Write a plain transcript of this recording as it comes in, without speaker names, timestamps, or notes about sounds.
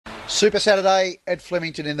Super Saturday at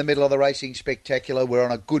Flemington in the middle of the racing spectacular. We're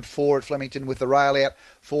on a good four at Flemington with the rail out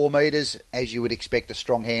 4 metres. As you would expect, a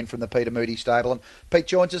strong hand from the Peter Moody stable. And Pete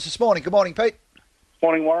joins us this morning. Good morning, Pete.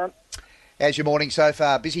 Morning, Warren. How's your morning so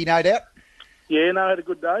far? Busy, no doubt? Yeah, no, I had a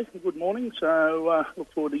good day, a good morning. So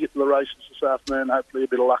look forward to getting to the races this afternoon. Hopefully a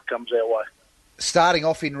bit of luck comes our way. Starting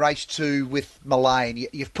off in race 2 with Mullane.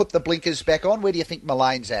 You've put the blinkers back on. Where do you think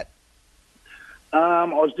Mullane's at? I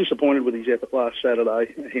was disappointed with his effort last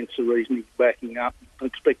Saturday, hence the reason he's backing up. I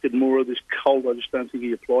expected more of this colt. I just don't think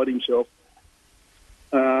he applied himself.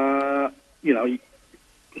 He was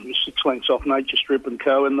 6 lengths off Nature Strip and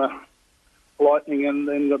Co. in the Lightning, and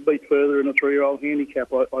then got beat further in a 3-year-old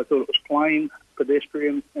handicap. I thought it was plain,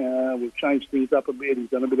 pedestrian. We've changed things up a bit. He's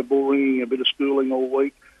done a bit of bull ringing, a bit of schooling all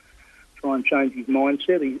week. Try and change his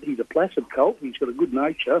mindset. He's a placid colt. He's got a good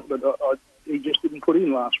nature, but he just didn't put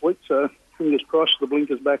in last week. So fingers crossed, the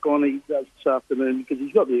blinkers back on. He does this afternoon because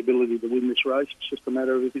he's got the ability to win this race. It's just a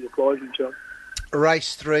matter of if he applies himself.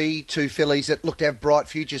 Race 3, 2 fillies that look to have bright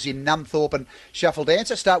futures in Nunthorpe and Shuffle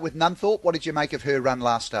Dancer. Start with Nunthorpe. What did you make of her run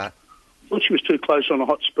last start? Well, she was too close on a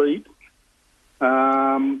hot speed.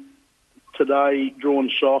 Today, drawn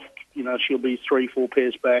soft, she'll be 3-4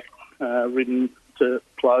 pairs back, ridden to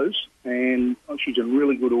close, and she's in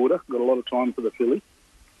really good order. Got a lot of time for the filly.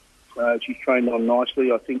 She's trained on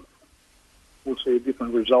nicely. I think we'll see a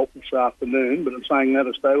different result this afternoon, but in saying that,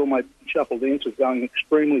 a stablemate Shuffle Dance is going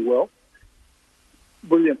extremely well.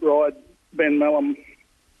 Brilliant ride, Ben Mellum,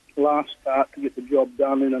 last start to get the job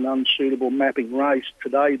done in an unsuitable mapping race.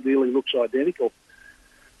 Today really looks identical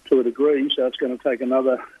to a degree, so it's going to take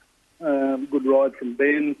another good ride from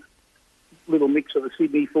Ben. Little mix of the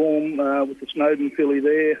Sydney form with the Snowden filly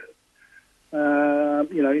there.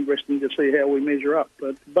 Interesting to see how we measure up.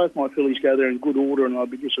 But both my fillies go there in good order, and I'd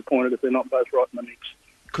be disappointed if they're not both right in the mix.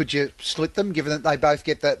 Could you split them, given that they both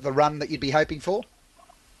get the run that you'd be hoping for?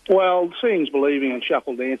 Well, seeing's believing, and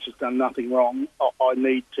Shuffle Dance has done nothing wrong. I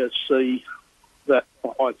need to see that,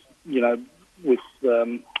 with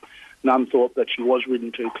Nunthorpe, that she was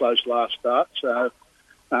ridden too close last start. So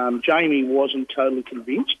Jamie wasn't totally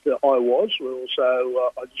convinced. I was.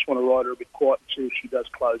 Also, I just want to ride her a bit quiet and see if she does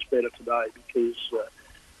close better today, because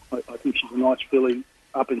I think she's a nice filly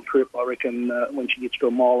up in trip. I reckon when she gets to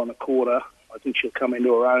 1.25 miles, I think she'll come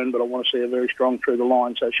into her own, but I want to see her very strong through the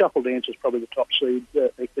line. So Shuffle Dance is probably the top seed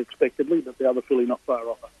expectedly, but the other filly not far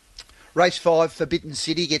off her. Race 5, Forbidden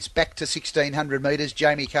City, gets back to 1,600 metres.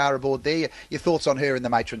 Jamie Carr aboard there. Your thoughts on her in the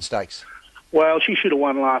Matron Stakes? Well, she should have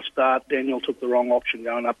won last start. Daniel took the wrong option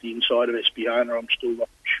going up the inside of Espiona. I'm still not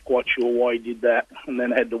quite sure why he did that, and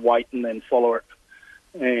then had to wait and then follow it.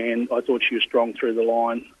 And I thought she was strong through the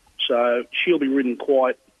line. So she'll be ridden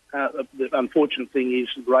quite. The unfortunate thing is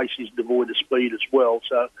the race is devoid of speed as well.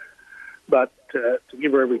 But to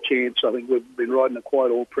give her every chance, I think we've been riding her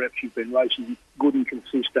quite all prep. She's been racing good and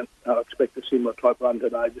consistent. I expect a similar type run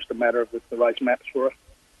today, just a matter of if the race maps for her.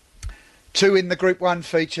 2 in the Group 1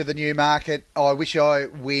 feature, the Newmarket. I Wish I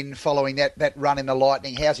Win, following that run in the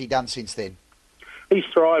Lightning. How's he done since then? He's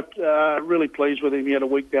thrived. Really pleased with him. He had a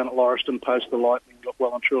week down at Lauriston post the Lightning, got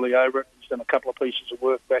well and truly over it. He's done a couple of pieces of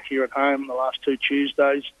work back here at home the last 2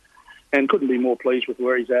 Tuesdays, and couldn't be more pleased with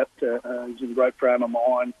where he's at. He's in a great frame of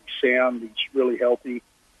mind. He's sound. He's really healthy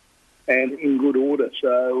and in good order.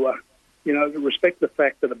 So, respect the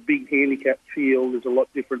fact that a big handicap field is a lot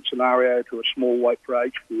different scenario to a small weight for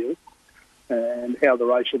age field, and how the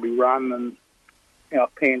race will be run and how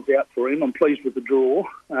it pans out for him. I'm pleased with the draw.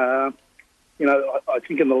 I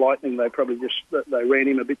think in the Lightning they probably they ran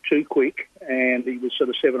him a bit too quick, and he was sort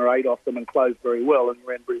of 7 or 8 off them and closed very well and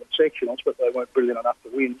ran brilliant sectionals, but they weren't brilliant enough to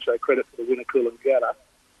win, so credit to the winner, Coolangatta.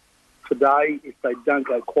 Today, if they don't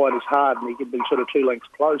go quite as hard and he could be sort of 2 lengths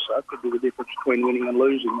closer, could be the difference between winning and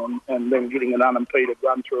losing, and then getting an unimpeded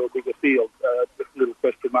run through a bigger field. A little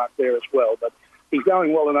question mark there as well, but he's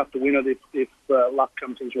going well enough to win it if luck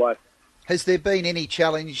comes his way. Has there been any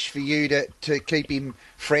challenge for you to keep him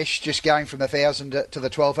fresh, just going from the 1,000 to the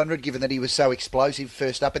 1,200, given that he was so explosive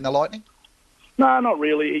first up in the Lightning? No, not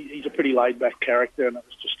really. He's a pretty laid-back character, and it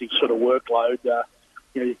was just his sort of workload.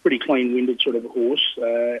 He's a pretty clean-winded sort of a horse.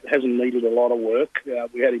 Hasn't needed a lot of work.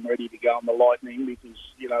 We had him ready to go on the Lightning because,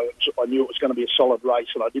 I knew it was going to be a solid race,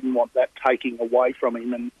 and I didn't want that taking away from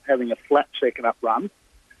him and having a flat second-up run.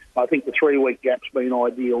 I think the 3-week gap's been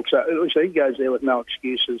ideal. So he goes there with no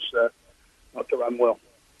excuses not to run well.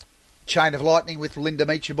 Chain of Lightning with Linda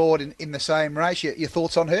Meach aboard in the same race. Your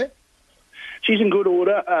thoughts on her? She's in good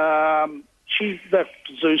order. That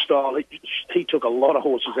Zoo Style, he took a lot of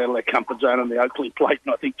horses out of their comfort zone on the Oakley Plate,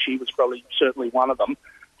 and I think she was certainly one of them.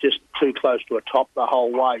 just too close to a top the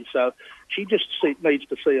whole way. So she just needs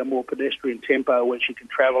to see a more pedestrian tempo where she can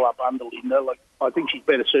travel up under Linda. Like, I think she's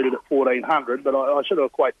better suited at 1400, but I sort of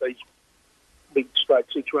equate these big straight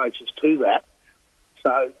six races to that.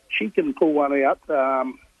 So she can pull one out,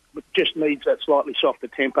 but just needs that slightly softer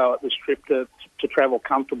tempo at this trip to travel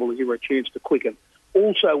comfortable to give her a chance to quicken.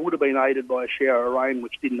 Also would have been aided by a shower of rain,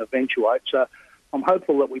 which didn't eventuate. So I'm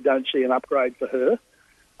hopeful that we don't see an upgrade for her.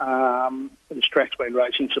 This track's been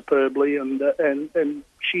racing superbly, and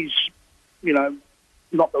she's, you know,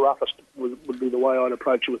 not the roughest would be the way I'd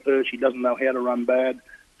approach it with her. She doesn't know how to run bad.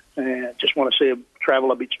 Just want to see her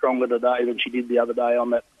travel a bit stronger today than she did the other day on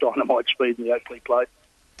that dynamite speed in the Oakley Plate.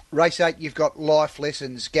 Race 8, you've got Life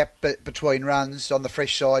Lessons, gap between runs on the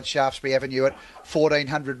fresh side, Shaftesbury Avenue at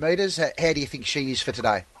 1,400 metres. How do you think she is for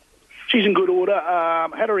today? She's in good order.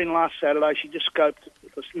 Had her in last Saturday. She just scoped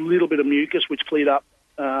a little bit of mucus, which cleared up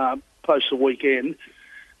post the weekend.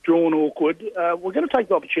 Drawn awkward. We're going to take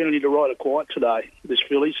the opportunity to ride it quiet today, this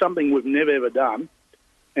filly, something we've never ever done.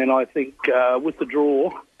 And I think with the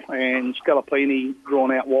draw and Scalapini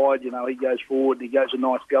drawn out wide, you know, he goes forward and he goes a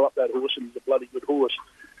nice gallop, that horse, and he's a bloody good horse.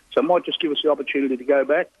 So it might just give us the opportunity to go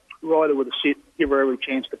back, ride her with a sit, give her every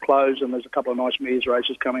chance to close, and there's a couple of nice mares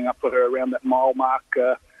races coming up for her around that mile mark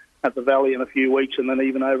at the Valley in a few weeks, and then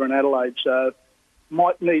even over in Adelaide. So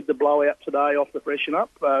might need the blowout today off the freshen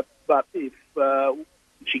up, but if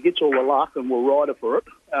she gets all the luck and we'll ride her for it,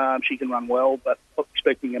 she can run well, but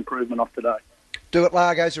expecting improvement off today. Do It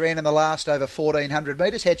Largo's around in the last over 1,400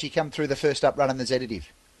 metres. How'd she come through the first up run in the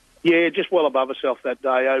Sedative? Yeah, just well above herself that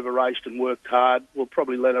day, over-raced and worked hard. We'll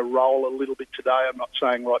probably let her roll a little bit today. I'm not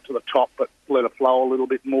saying right to the top, but let her flow a little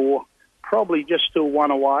bit more. Probably just still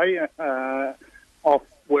one away off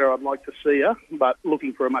where I'd like to see her, but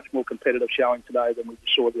looking for a much more competitive showing today than we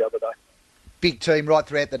saw the other day. Big team right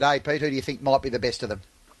throughout the day, Pete. Who do you think might be the best of them?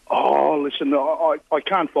 Oh, listen, I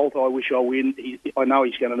can't fault I Wish I Win. I know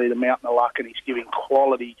he's going to need a mountain of luck, and he's giving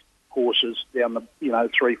quality horses down the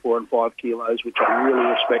 3, 4 and 5 kilos, which I really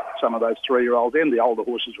respect some of those 3-year-olds and the older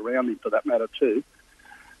horses around him for that matter too.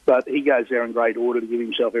 But he goes there in great order to give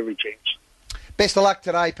himself every chance. Best of luck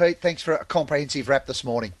today, Pete. Thanks for a comprehensive wrap this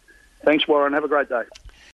morning. Thanks, Warren. Have a great day.